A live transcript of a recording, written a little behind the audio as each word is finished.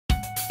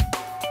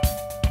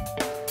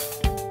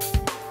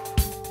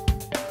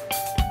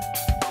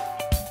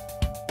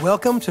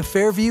Welcome to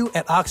Fairview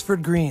at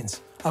Oxford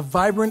Greens, a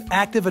vibrant,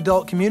 active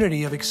adult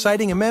community of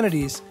exciting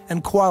amenities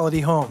and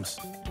quality homes.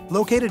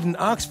 Located in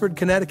Oxford,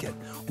 Connecticut,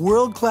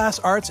 world-class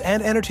arts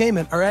and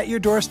entertainment are at your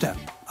doorstep.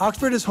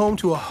 Oxford is home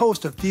to a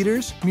host of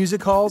theaters,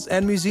 music halls,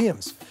 and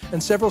museums,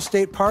 and several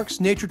state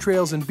parks, nature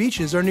trails, and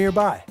beaches are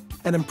nearby.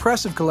 An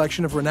impressive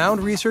collection of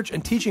renowned research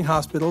and teaching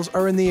hospitals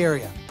are in the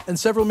area, and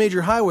several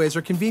major highways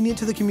are convenient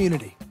to the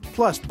community.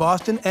 Plus,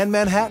 Boston and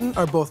Manhattan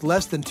are both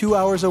less than 2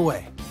 hours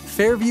away.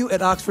 Fairview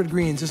at Oxford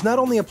Greens is not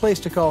only a place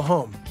to call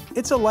home,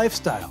 it's a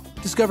lifestyle.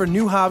 Discover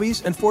new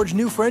hobbies and forge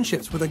new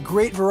friendships with a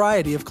great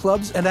variety of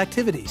clubs and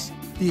activities.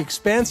 The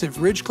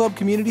expansive Ridge Club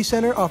Community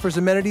Center offers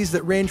amenities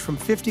that range from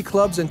 50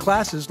 clubs and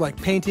classes like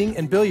painting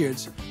and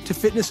billiards to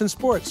fitness and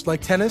sports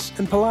like tennis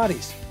and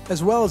Pilates,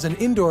 as well as an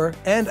indoor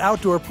and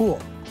outdoor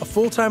pool. A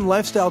full-time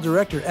lifestyle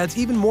director adds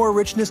even more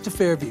richness to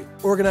Fairview,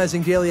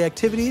 organizing daily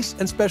activities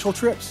and special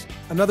trips.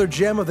 Another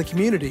gem of the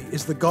community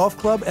is the Golf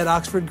Club at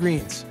Oxford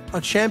Greens,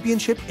 a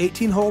championship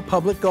 18-hole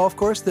public golf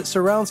course that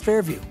surrounds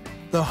Fairview.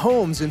 The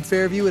homes in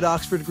Fairview at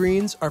Oxford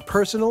Greens are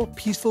personal,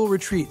 peaceful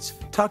retreats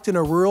tucked in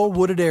a rural,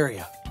 wooded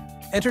area.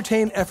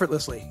 Entertain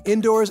effortlessly,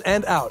 indoors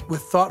and out,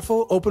 with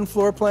thoughtful, open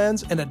floor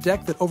plans and a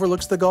deck that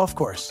overlooks the golf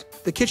course.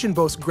 The kitchen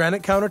boasts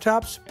granite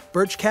countertops,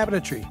 birch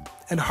cabinetry,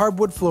 and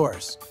hardwood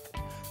floors.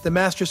 The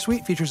master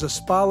suite features a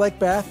spa-like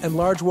bath and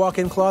large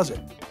walk-in closet,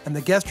 and the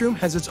guest room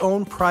has its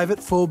own private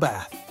full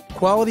bath.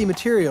 Quality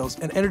materials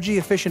and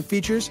energy-efficient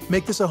features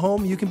make this a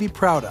home you can be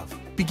proud of.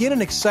 Begin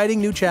an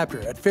exciting new chapter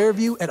at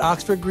Fairview at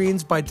Oxford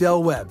Greens by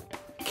Webb.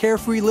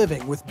 Carefree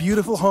living with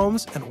beautiful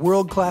homes and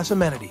world-class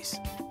amenities.